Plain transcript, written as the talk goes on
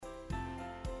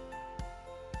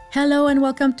Hello and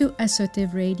welcome to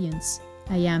Assertive Radiance.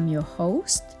 I am your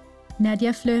host,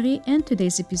 Nadia Fleury, and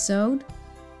today's episode,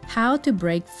 How to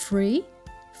Break Free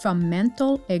from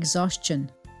Mental Exhaustion.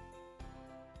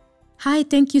 Hi,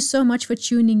 thank you so much for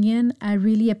tuning in. I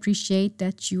really appreciate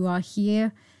that you are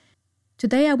here.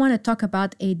 Today I want to talk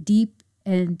about a deep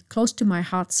and close to my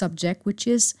heart subject, which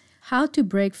is how to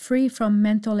break free from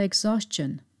mental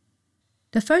exhaustion.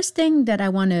 The first thing that I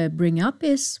want to bring up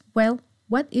is,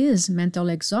 what is mental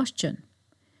exhaustion?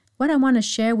 What I want to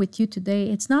share with you today,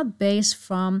 it's not based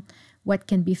from what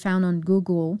can be found on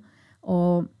Google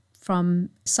or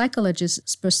from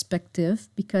psychologist's perspective,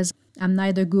 because I'm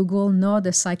neither Google nor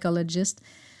the psychologist.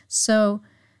 So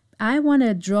I want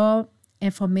to draw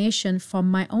information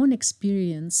from my own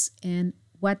experience and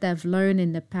what I've learned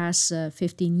in the past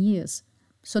 15 years.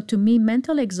 So to me,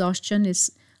 mental exhaustion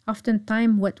is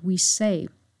oftentimes what we say.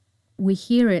 We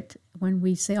hear it when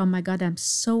we say, oh my God, I'm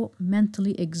so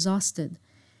mentally exhausted.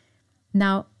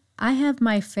 Now, I have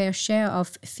my fair share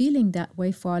of feeling that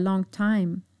way for a long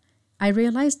time. I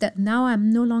realized that now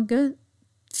I'm no longer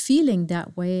feeling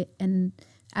that way. And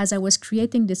as I was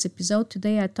creating this episode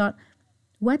today, I thought,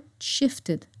 what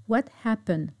shifted? What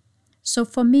happened? So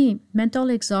for me, mental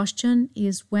exhaustion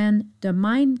is when the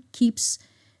mind keeps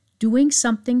doing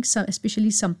something,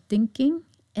 especially some thinking,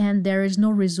 and there is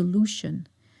no resolution.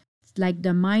 Like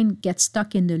the mind gets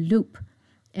stuck in the loop,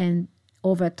 and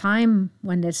over time,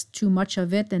 when there's too much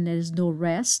of it and there's no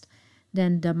rest,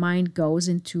 then the mind goes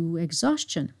into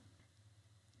exhaustion.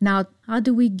 Now, how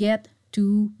do we get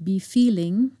to be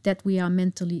feeling that we are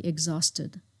mentally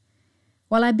exhausted?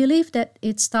 Well, I believe that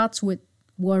it starts with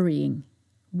worrying.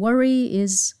 Worry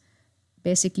is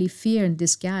basically fear in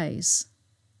disguise.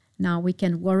 Now, we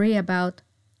can worry about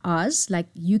us, like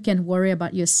you can worry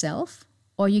about yourself,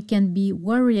 or you can be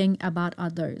worrying about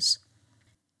others.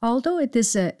 Although it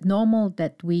is normal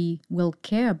that we will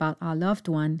care about our loved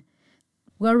one,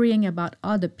 worrying about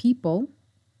other people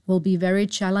will be very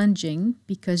challenging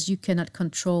because you cannot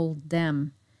control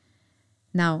them.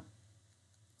 Now,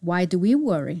 why do we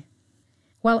worry?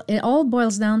 Well, it all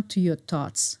boils down to your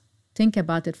thoughts. Think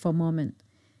about it for a moment.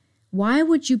 Why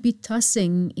would you be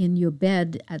tossing in your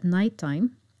bed at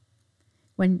nighttime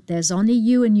when there's only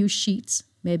you and your sheets?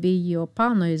 Maybe your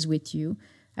partner is with you,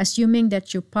 assuming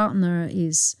that your partner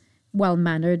is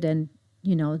well-mannered and,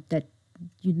 that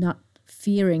you're not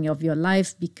fearing of your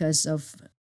life because of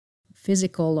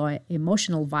physical or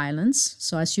emotional violence.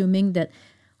 So assuming that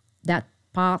that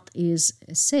part is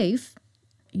safe,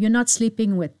 you're not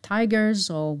sleeping with tigers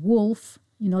or wolf.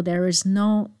 There is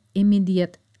no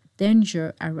immediate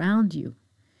danger around you.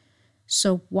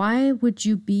 So why would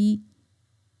you be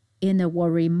in a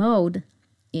worry mode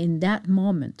in that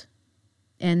moment?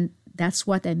 And that's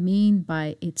what I mean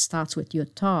by it starts with your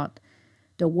thought.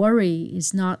 The worry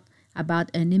is not about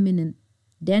an imminent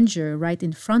danger right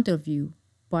in front of you,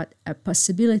 but a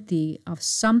possibility of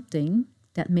something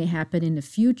that may happen in the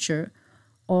future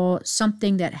or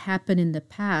something that happened in the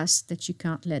past that you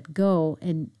can't let go,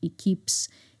 and it keeps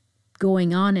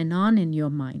going on in your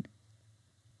mind.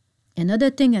 Another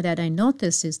thing that I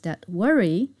notice is that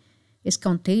worry is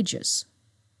contagious.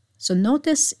 So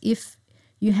notice if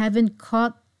you haven't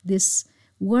caught this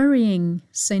worrying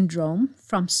syndrome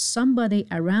from somebody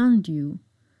around you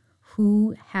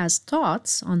who has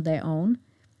thoughts on their own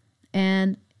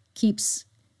and keeps,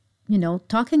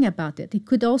 talking about it. It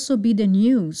could also be the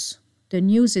news. The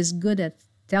news is good at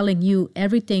telling you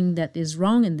everything that is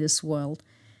wrong in this world.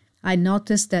 I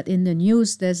noticed that in the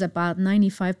news, there's about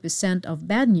 95% of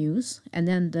bad news, and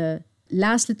then the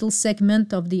last little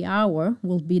segment of the hour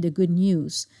will be the good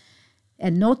news.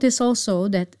 And notice also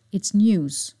that it's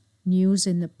news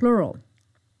in the plural.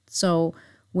 So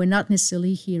we're not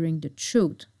necessarily hearing the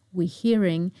truth. We're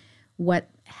hearing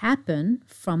what happened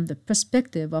from the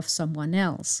perspective of someone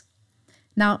else.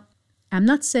 Now, I'm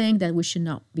not saying that we should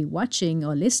not be watching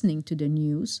or listening to the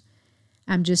news.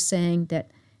 I'm just saying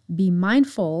that be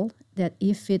mindful that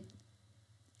if it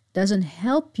doesn't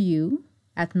help you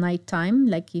at nighttime,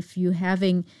 like if you're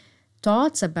having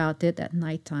thoughts about it at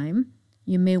nighttime,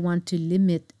 you may want to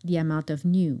limit the amount of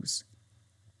news.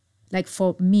 Like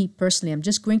for me personally, I'm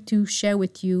just going to share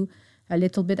with you a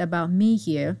little bit about me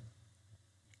here.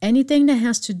 Anything that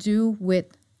has to do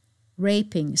with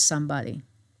raping somebody,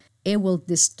 it will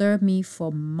disturb me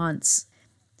for months.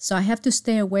 So I have to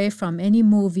stay away from any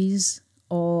movies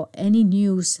or any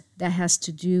news that has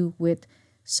to do with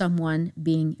someone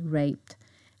being raped.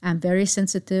 I'm very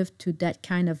sensitive to that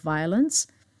kind of violence.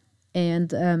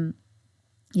 And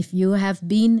if you have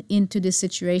been into this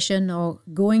situation or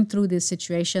going through this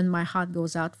situation, my heart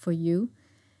goes out for you.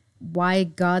 Why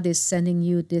God is sending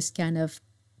you this kind of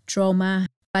trauma.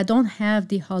 I don't have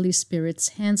the Holy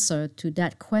Spirit's answer to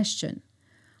that question.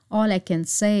 All I can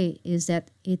say is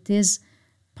that it is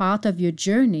part of your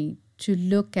journey to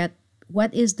look at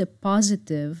what is the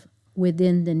positive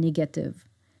within the negative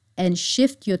and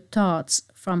shift your thoughts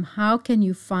from how can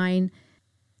you find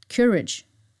courage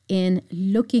in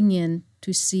looking in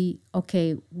to see,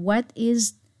 okay, what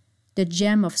is the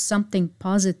gem of something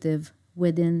positive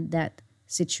within that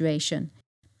situation.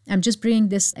 I'm just bringing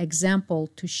this example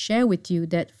to share with you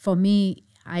that for me,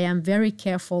 I am very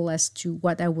careful as to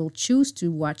what I will choose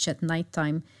to watch at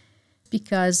nighttime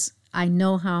because I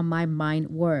know how my mind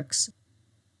works.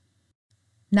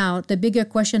 Now, the bigger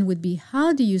question would be,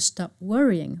 how do you stop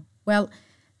worrying? Well,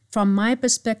 from my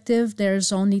perspective,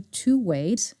 there's only two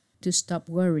ways to stop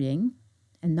worrying.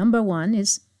 And number one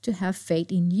is to have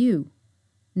faith in you,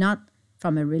 not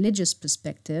from a religious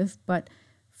perspective, but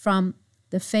from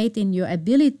the faith in your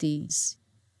abilities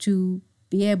to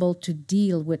be able to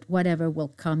deal with whatever will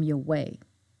come your way.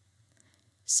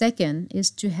 Second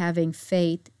is to having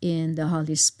faith in the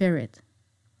Holy Spirit,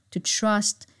 to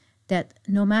trust that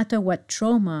no matter what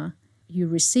trauma you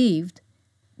received,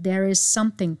 there is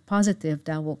something positive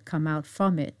that will come out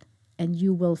from it, and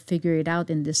you will figure it out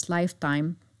in this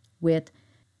lifetime with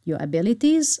your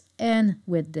abilities and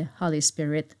with the Holy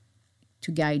Spirit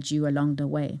to guide you along the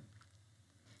way.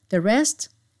 The rest,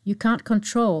 you can't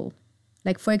control.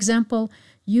 Like, for example,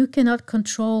 you cannot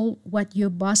control what your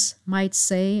boss might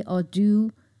say or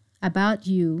do about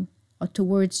you or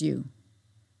towards you.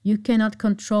 You cannot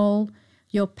control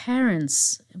your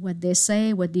parents, what they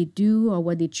say, what they do, or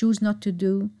what they choose not to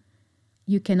do.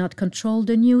 You cannot control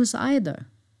the news either.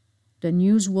 The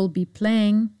news will be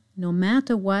playing no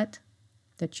matter what,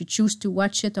 that you choose to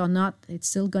watch it or not, it's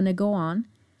still going to go on.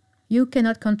 You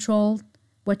cannot control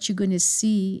what you're going to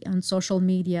see on social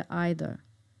media either.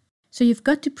 So you've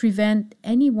got to prevent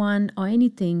anyone or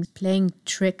anything playing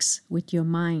tricks with your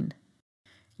mind.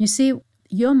 You see,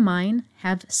 your mind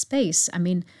has space. I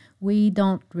mean, we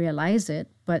don't realize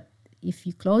it, but if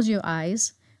you close your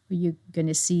eyes, you're going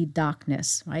to see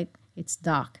darkness, right? It's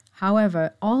dark.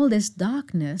 However, all this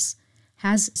darkness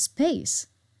has space.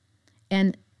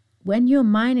 And when your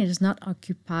mind is not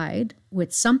occupied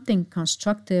with something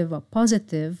constructive or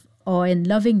positive or in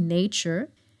loving nature,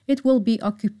 it will be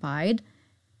occupied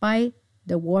by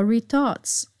the worry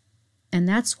thoughts. And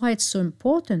that's why it's so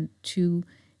important to,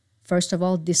 first of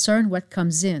all, discern what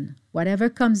comes in. Whatever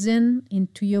comes in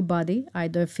into your body,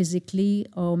 either physically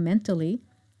or mentally,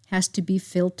 has to be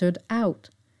filtered out.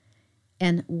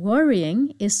 And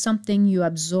worrying is something you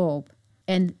absorb,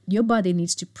 and your body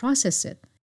needs to process it.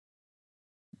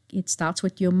 It starts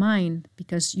with your mind,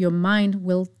 because your mind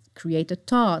will create a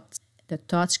thought. The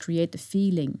thoughts create a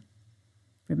feeling.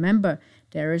 Remember,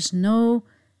 there is no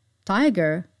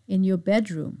tiger in your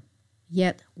bedroom.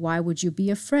 Yet, why would you be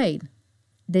afraid?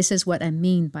 This is what I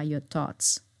mean by your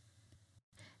thoughts.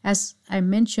 As I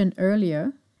mentioned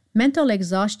earlier, mental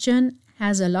exhaustion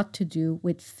has a lot to do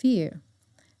with fear.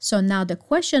 So now the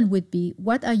question would be,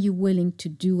 what are you willing to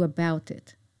do about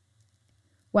it?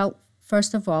 Well,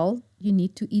 first of all, you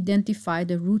need to identify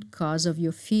the root cause of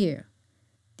your fear.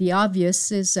 The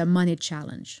obvious is a money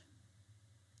challenge.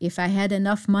 If I had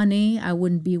enough money, I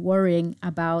wouldn't be worrying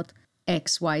about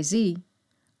XYZ.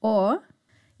 Or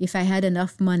if I had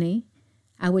enough money,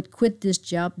 I would quit this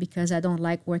job because I don't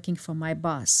like working for my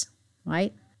boss,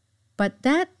 right? But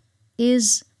that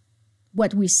is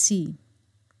what we see.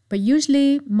 But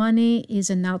usually money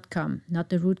is an outcome, not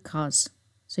the root cause.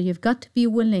 So you've got to be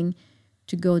willing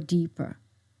to go deeper.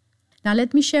 Now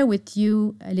let me share with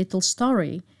you a little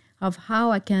story of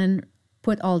how I can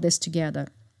put all this together.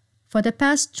 For the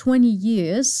past 20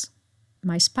 years,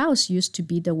 my spouse used to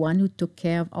be the one who took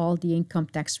care of all the income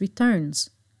tax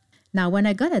returns. Now, when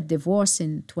I got a divorce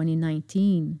in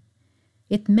 2019,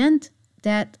 it meant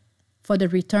that for the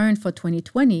return for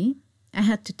 2020, I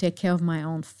had to take care of my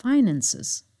own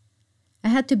finances. I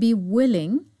had to be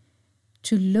willing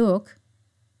to look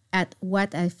at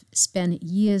what I've spent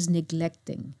years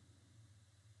neglecting.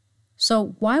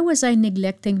 So why was I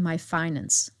neglecting my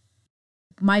finance?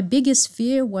 My biggest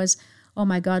fear was, oh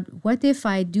my God, what if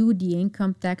I do the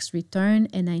income tax return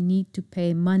and I need to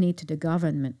pay money to the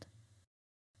government?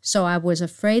 So I was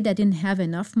afraid I didn't have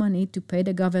enough money to pay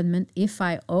the government if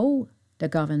I owe the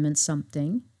government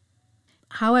something.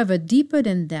 However, deeper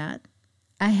than that,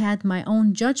 I had my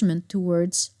own judgment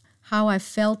towards how I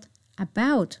felt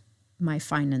about my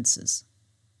finances.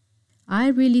 I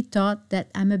really thought that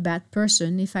I'm a bad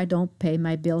person if I don't pay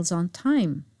my bills on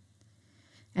time.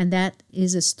 And that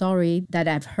is a story that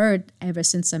I've heard ever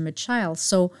since I'm a child.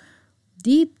 So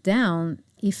deep down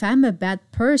if I'm a bad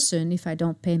person, if I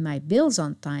don't pay my bills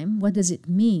on time, what does it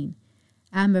mean?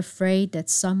 I'm afraid that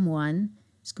someone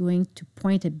is going to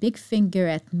point a big finger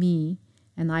at me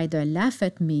and either laugh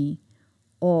at me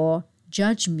or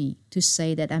judge me to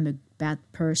say that I'm a bad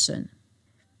person.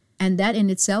 And that in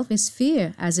itself is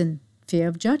fear, as in fear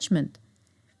of judgment.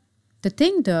 The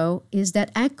thing, though, is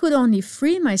that I could only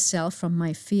free myself from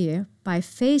my fear by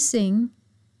facing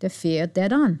the fear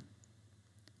dead on.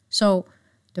 So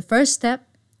the first step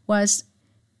was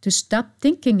to stop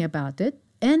thinking about it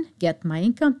and get my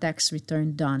income tax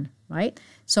return done, right?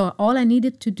 So all I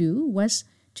needed to do was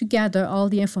to gather all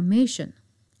the information.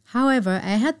 However,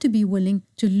 I had to be willing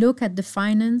to look at the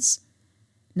finance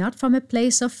not from a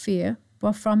place of fear,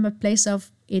 but from a place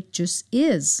of it just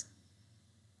is.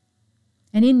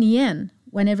 And in the end,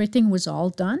 when everything was all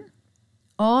done,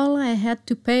 all I had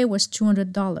to pay was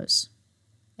 $200.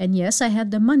 And yes, I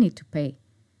had the money to pay.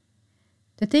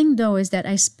 The thing, though, is that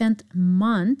I spent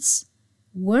months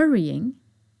worrying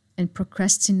and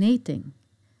procrastinating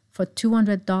for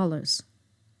 $200.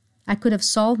 I could have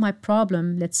solved my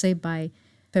problem, let's say, by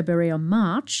February or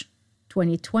March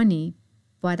 2020,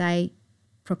 but I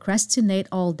procrastinate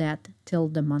all that till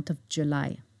the month of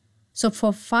July. So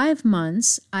for 5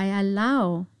 months, I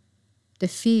allow the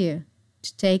fear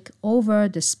to take over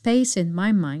the space in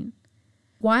my mind.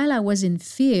 While I was in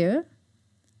fear,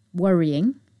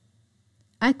 worrying,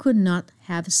 I could not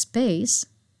have space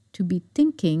to be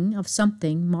thinking of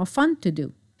something more fun to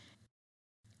do.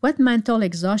 What mental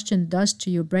exhaustion does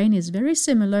to your brain is very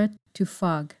similar to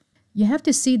fog. You have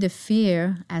to see the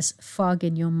fear as fog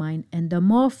in your mind, and the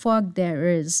more fog there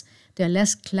is, the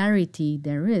less clarity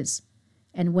there is.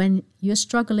 And when you're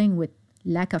struggling with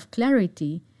lack of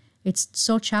clarity, it's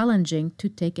so challenging to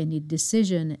take any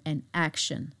decision and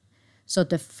action. So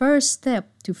the first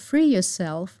step to free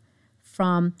yourself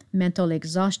from mental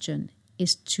exhaustion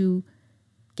is to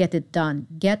get it done.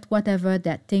 Get whatever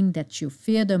that thing that you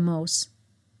fear the most,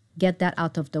 get that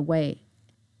out of the way.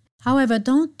 However,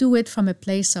 don't do it from a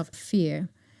place of fear,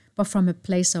 but from a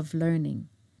place of learning.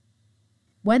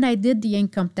 When I did the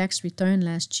income tax return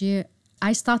last year,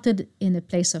 I started in a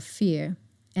place of fear,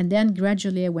 and then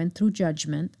gradually I went through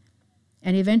judgment,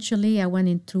 and eventually I went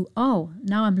into,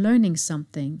 now I'm learning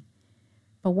something.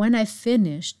 But when I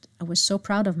finished, I was so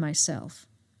proud of myself,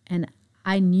 and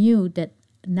I knew that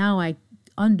now I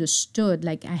understood,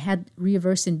 like I had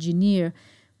reverse engineer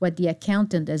what the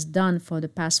accountant has done for the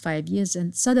past 5 years,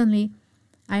 and suddenly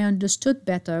I understood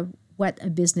better what a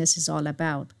business is all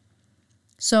about.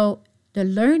 So the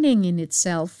learning in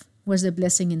itself was a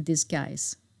blessing in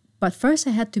disguise. But first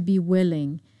I had to be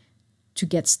willing to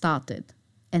get started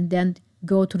and then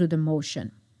go through the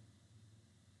motion.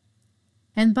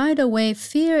 And by the way,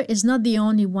 fear is not the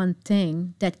only one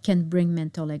thing that can bring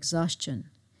mental exhaustion.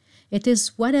 It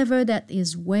is whatever that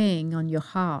is weighing on your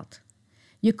heart.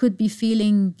 You could be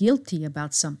feeling guilty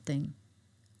about something,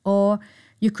 or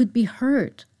you could be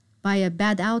hurt by a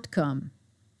bad outcome.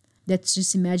 Let's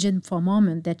just imagine for a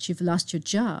moment that you've lost your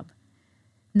job.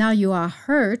 Now you are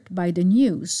hurt by the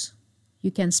news.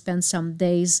 You can spend some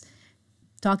days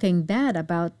talking bad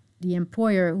about the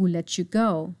employer who let you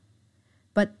go.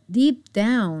 But deep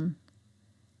down,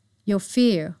 your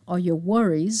fear or your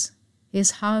worries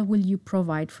is how will you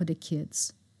provide for the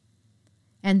kids.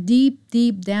 And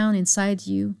deep down inside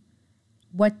you,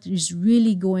 what is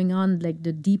really going on, like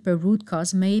the deeper root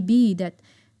cause, may be that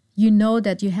you know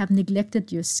that you have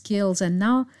neglected your skills and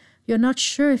now you're not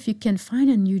sure if you can find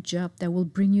a new job that will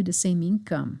bring you the same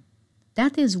income.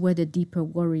 That is where the deeper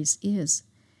worries is.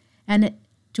 And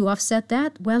to offset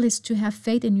that, is to have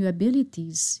faith in your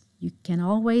abilities. You can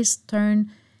always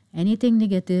turn anything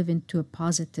negative into a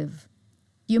positive.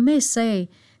 You may say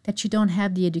that you don't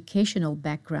have the educational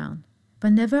background,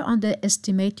 but never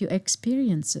underestimate your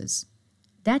experiences.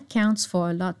 That counts for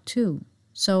a lot too.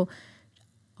 So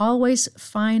always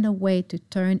find a way to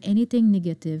turn anything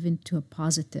negative into a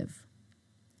positive.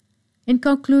 In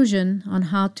conclusion, on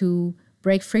how to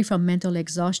break free from mental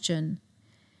exhaustion,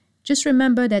 just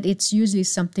remember that it's usually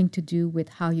something to do with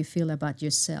how you feel about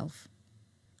yourself.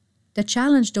 The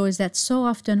challenge, though, is that so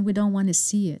often we don't want to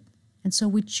see it. And so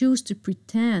we choose to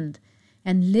pretend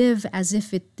and live as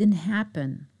if it didn't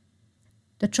happen.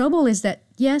 The trouble is that,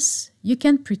 yes, you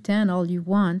can pretend all you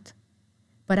want,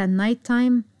 but at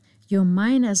nighttime, your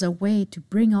mind has a way to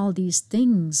bring all these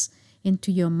things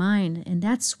into your mind, and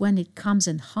that's when it comes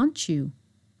and haunts you.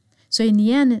 So in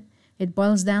the end, it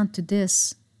boils down to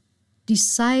this: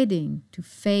 deciding to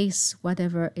face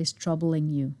whatever is troubling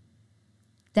you.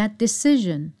 That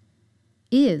decision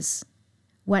is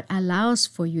what allows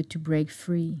for you to break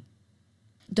free.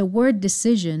 The word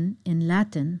decision in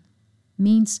Latin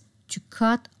means to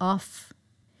cut off.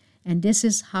 And this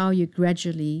is how you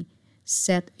gradually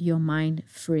set your mind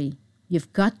free.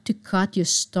 You've got to cut your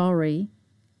story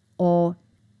or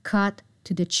cut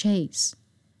to the chase.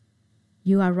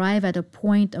 You arrive at a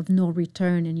point of no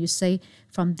return and you say,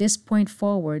 from this point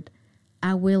forward,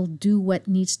 I will do what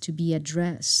needs to be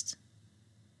addressed.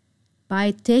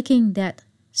 By taking that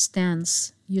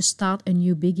stance, you start a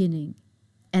new beginning.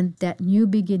 And that new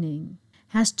beginning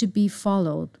has to be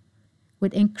followed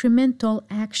with incremental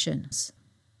actions.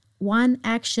 One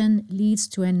action leads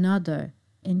to another,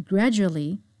 and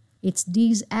gradually, it's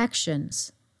these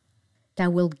actions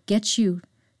that will get you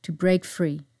to break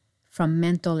free from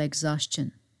mental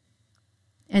exhaustion.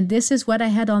 And this is what I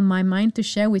had on my mind to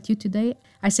share with you today.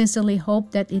 I sincerely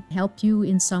hope that it helped you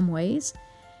in some ways.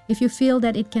 If you feel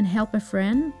that it can help a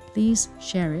friend, please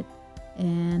share it.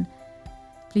 And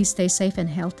please stay safe and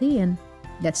healthy, and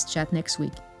let's chat next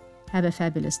week. Have a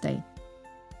fabulous day.